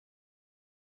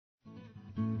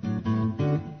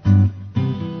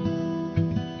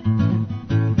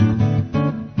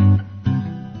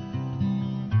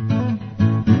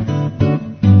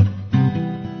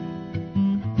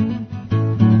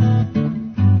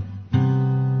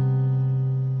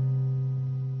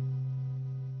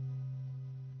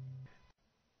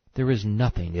There is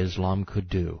nothing Islam could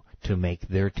do to make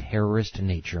their terrorist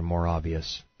nature more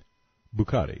obvious.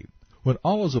 Bukhari. When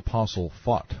Allah's apostle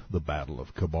fought the battle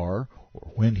of Khaybar,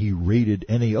 or when he raided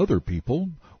any other people,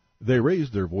 they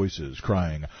raised their voices,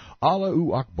 crying,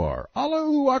 Allahu-Akbar,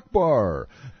 Allahu-Akbar!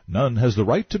 None has the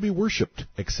right to be worshipped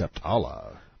except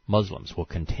Allah. Muslims will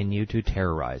continue to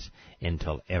terrorize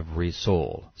until every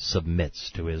soul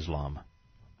submits to Islam.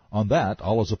 On that,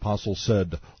 Allah's apostle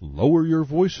said, Lower your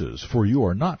voices, for you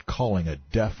are not calling a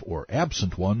deaf or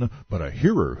absent one, but a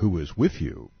hearer who is with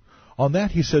you. On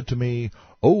that he said to me,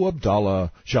 O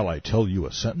Abdallah, shall I tell you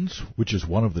a sentence, which is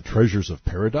one of the treasures of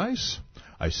paradise?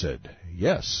 I said,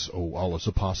 Yes, O Allah's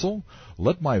apostle,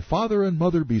 let my father and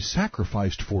mother be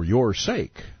sacrificed for your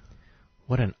sake.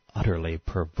 What an utterly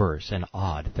perverse and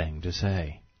odd thing to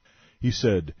say. He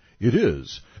said, It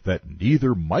is, that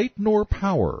neither might nor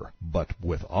power, but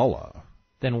with Allah.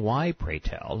 Then why, pray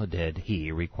tell, did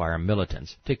he require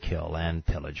militants to kill and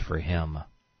pillage for him?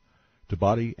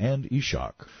 Tabari and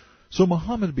Ishaq. So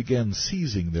Muhammad began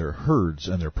seizing their herds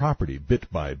and their property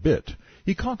bit by bit.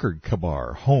 He conquered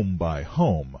Khaybar home by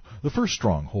home. The first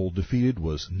stronghold defeated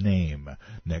was Naim.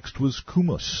 Next was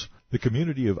Khumus, the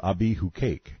community of Abi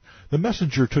Hukaik. The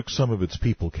messenger took some of its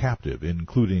people captive,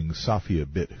 including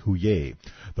Safiyah bint Huyay,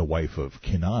 the wife of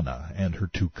Kinanah, and her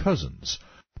 2 cousins.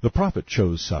 The prophet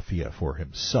chose Safiyah for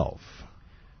himself.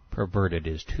 Perverted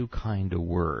is too kind a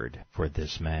word for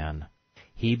this man.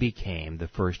 He became the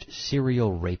first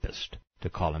serial rapist to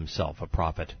call himself a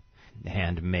prophet.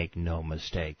 And make no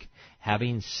mistake,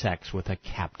 having sex with a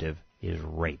captive is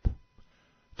rape.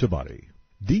 Tabari.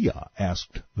 Dia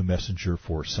asked the messenger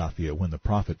for Safiyah when the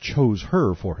prophet chose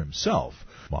her for himself.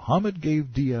 Muhammad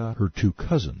gave Dia her 2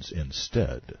 cousins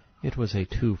instead. It was a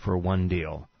 2-for-1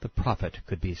 deal. The prophet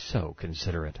could be so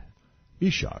considerate.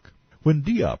 Ishaq. When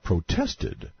Dia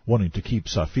protested, wanting to keep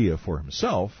Safiyah for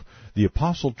himself, the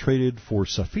apostle traded for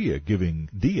Safiyah, giving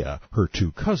Dia her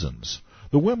 2 cousins.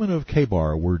 The women of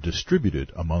Khaybar were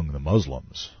distributed among the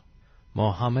Muslims.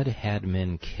 Mohammed had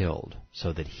men killed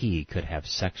so that he could have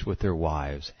sex with their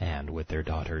wives and with their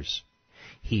daughters.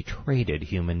 He traded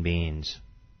human beings.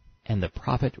 And the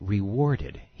prophet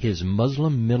rewarded his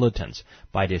Muslim militants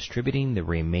by distributing the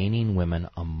remaining women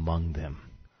among them.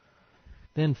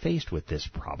 Then, faced with this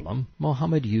problem,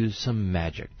 Mohammed used some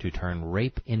magic to turn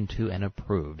rape into an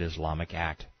approved Islamic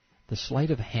act. The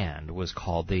sleight of hand was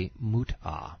called the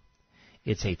Muta.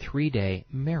 It's a 3-day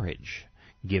marriage,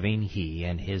 giving he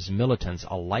and his militants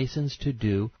a license to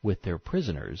do with their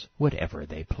prisoners whatever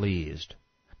they pleased.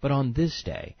 But on this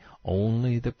day,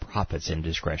 only the prophet's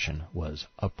indiscretion was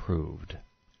approved.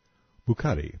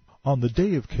 Bukhari. On the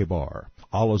day of Khaybar,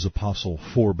 Allah's apostle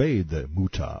forbade the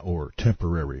Muta, or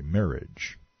temporary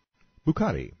marriage.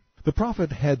 Bukhari. The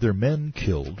prophet had their men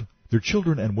killed, their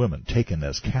children and women taken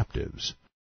as captives.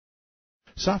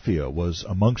 Safiyah was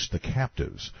amongst the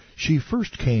captives. She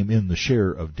first came in the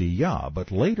share of Diyah,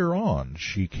 but later on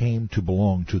she came to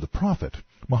belong to the prophet.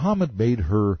 Muhammad made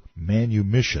her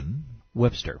manumission.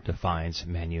 Webster defines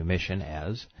manumission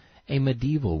as a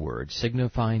medieval word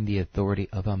signifying the authority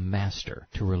of a master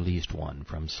to release one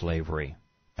from slavery.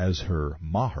 As her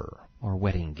mahr, or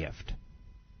wedding gift.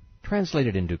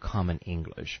 Translated into common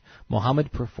English,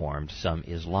 Muhammad performed some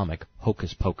Islamic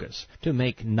hocus-pocus to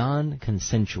make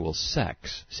non-consensual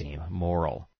sex seem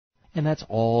moral. And that's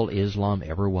all Islam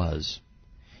ever was.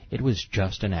 It was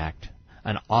just an act,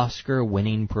 an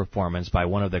Oscar-winning performance by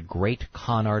one of the great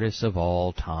con artists of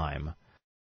all time.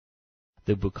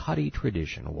 The Bukhari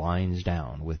tradition winds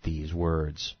down with these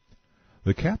words.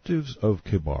 The captives of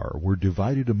Khaybar were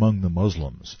divided among the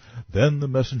Muslims. Then the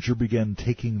messenger began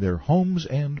taking their homes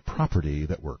and property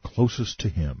that were closest to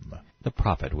him. The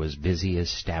prophet was busy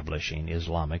establishing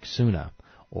Islamic Sunnah,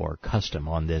 or custom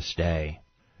on this day.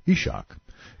 Ishaq.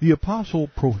 The apostle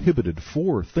prohibited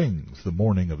 4 things the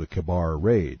morning of the Khaybar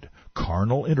raid: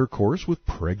 carnal intercourse with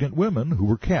pregnant women who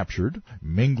were captured,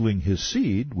 mingling his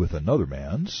seed with another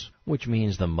man's, which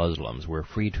means the Muslims were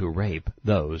free to rape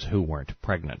those who weren't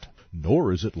pregnant.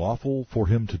 Nor is it lawful for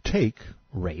him to take,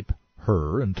 rape,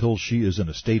 her until she is in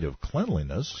a state of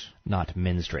cleanliness, not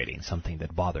menstruating, something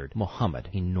that bothered Muhammad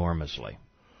enormously.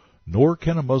 Nor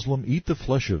can a Muslim eat the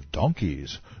flesh of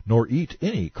donkeys, nor eat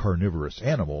any carnivorous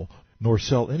animal, nor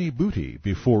sell any booty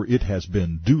before it has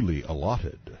been duly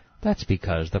allotted. That's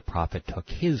because the prophet took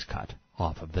his cut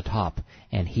off of the top,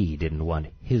 and he didn't want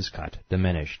his cut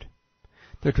diminished.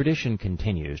 The tradition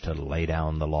continues to lay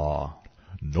down the law.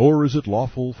 Nor is it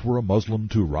lawful for a Muslim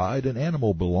to ride an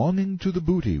animal belonging to the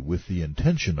booty with the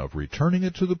intention of returning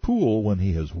it to the pool when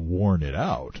he has worn it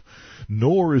out.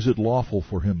 Nor is it lawful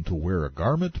for him to wear a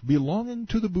garment belonging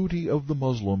to the booty of the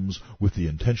Muslims with the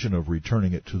intention of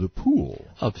returning it to the pool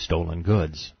of stolen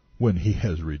goods when he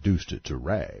has reduced it to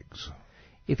rags.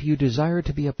 If you desire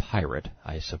to be a pirate,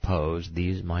 I suppose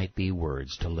these might be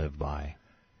words to live by.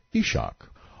 Ishaq.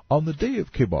 On the day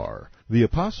of Khaybar, the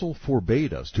apostle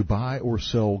forbade us to buy or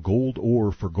sell gold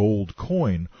ore for gold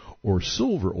coin or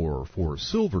silver ore for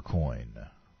silver coin.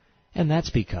 And that's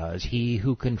because he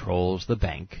who controls the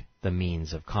bank, the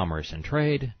means of commerce and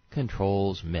trade,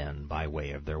 controls men by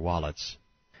way of their wallets.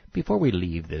 Before we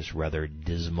leave this rather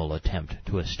dismal attempt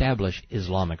to establish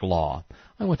Islamic law,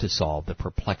 I want to solve the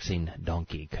perplexing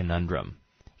donkey conundrum.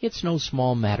 It's no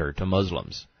small matter to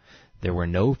Muslims. There were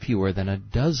no fewer than a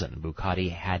dozen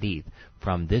Bukhari hadith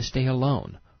from this day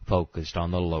alone focused on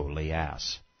the lowly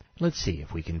ass. Let's see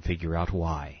if we can figure out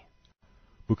why.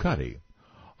 Bukhari.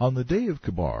 On the day of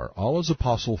Khaybar, Allah's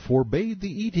apostle forbade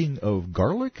the eating of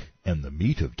garlic and the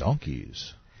meat of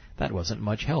donkeys. That wasn't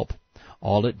much help.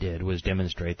 All it did was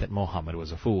demonstrate that Muhammad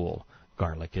was a fool.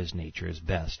 Garlic is nature's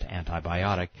best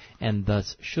antibiotic, and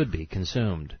thus should be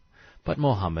consumed. But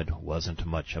Muhammad wasn't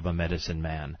much of a medicine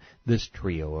man. This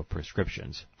trio of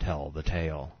prescriptions tell the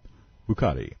tale.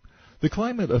 Bukhari. The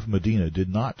climate of Medina did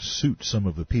not suit some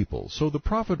of the people, so the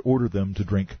Prophet ordered them to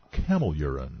drink camel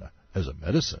urine as a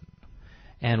medicine.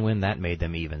 And when that made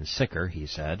them even sicker, he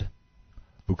said,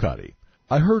 Bukhari.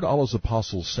 I heard Allah's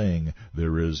apostles saying,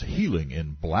 there is healing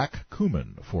in black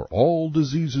cumin for all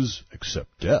diseases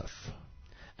except death.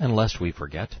 And lest we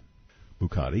forget,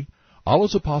 Bukhari.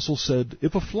 Allah's apostle said,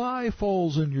 if a fly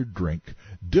falls in your drink,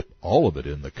 dip all of it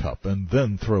in the cup and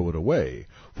then throw it away.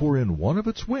 For in one of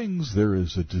its wings there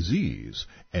is a disease,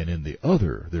 and in the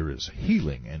other there is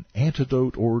healing, an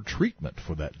antidote or treatment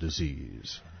for that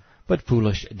disease. But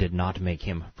foolish did not make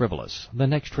him frivolous. The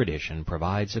next tradition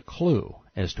provides a clue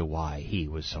as to why he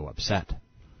was so upset.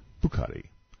 Bukhari.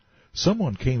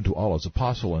 Someone came to Allah's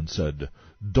apostle and said,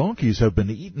 donkeys have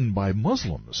been eaten by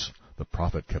Muslims. The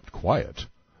Prophet kept quiet.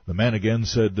 The man again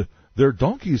said, their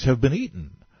donkeys have been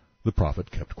eaten. The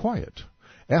Prophet kept quiet.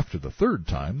 After the third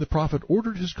time, the Prophet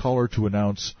ordered his caller to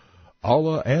announce,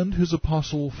 Allah and his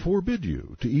apostle forbid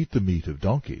you to eat the meat of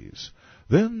donkeys.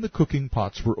 Then the cooking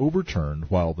pots were overturned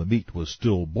while the meat was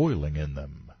still boiling in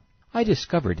them. I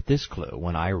discovered this clue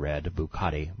when I read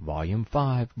Bukhari, Volume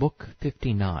 5, Book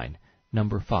 59,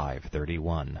 number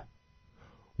 531.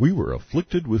 We were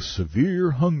afflicted with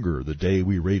severe hunger the day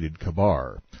we raided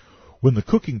Khaybar. When the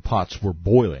cooking pots were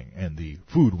boiling and the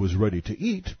food was ready to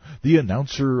eat, the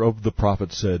announcer of the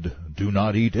Prophet said, do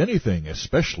not eat anything,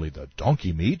 especially the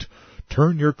donkey meat.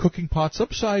 Turn your cooking pots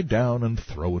upside down and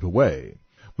throw it away.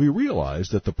 We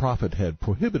realized that the Prophet had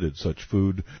prohibited such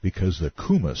food because the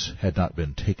Khumus had not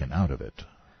been taken out of it.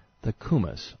 The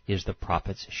Khumus is the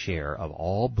Prophet's share of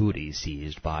all booty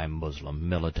seized by Muslim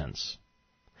militants.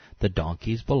 The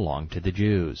donkeys belonged to the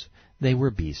Jews. They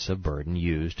were beasts of burden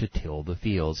used to till the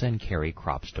fields and carry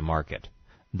crops to market.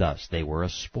 Thus they were a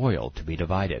spoil to be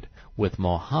divided, with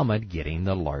Muhammad getting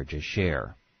the largest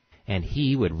share. And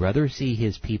he would rather see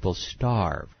his people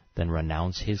starve than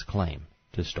renounce his claim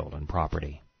to stolen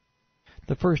property.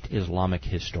 The first Islamic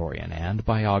historian and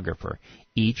biographer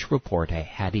each report a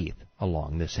hadith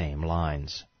along the same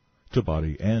lines.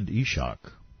 Tabari and Ishaq.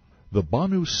 The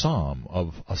Banu Sam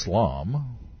of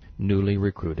Aslam, newly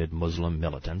recruited Muslim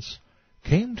militants,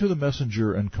 came to the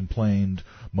messenger and complained,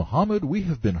 Muhammad, we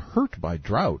have been hurt by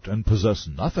drought and possess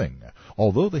nothing.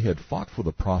 Although they had fought for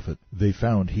the Prophet, they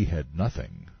found he had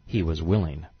nothing. He was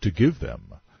willing to give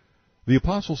them. The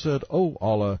apostle said, O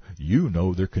Allah, you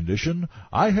know their condition.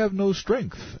 I have no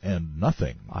strength and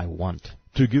nothing I want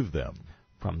to give them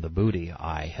from the booty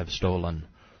I have stolen.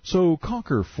 So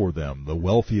conquer for them the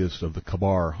wealthiest of the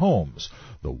Khaybar homes,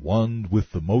 the one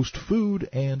with the most food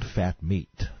and fat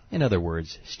meat. In other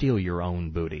words, steal your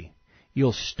own booty.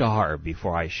 You'll starve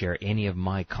before I share any of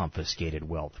my confiscated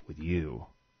wealth with you.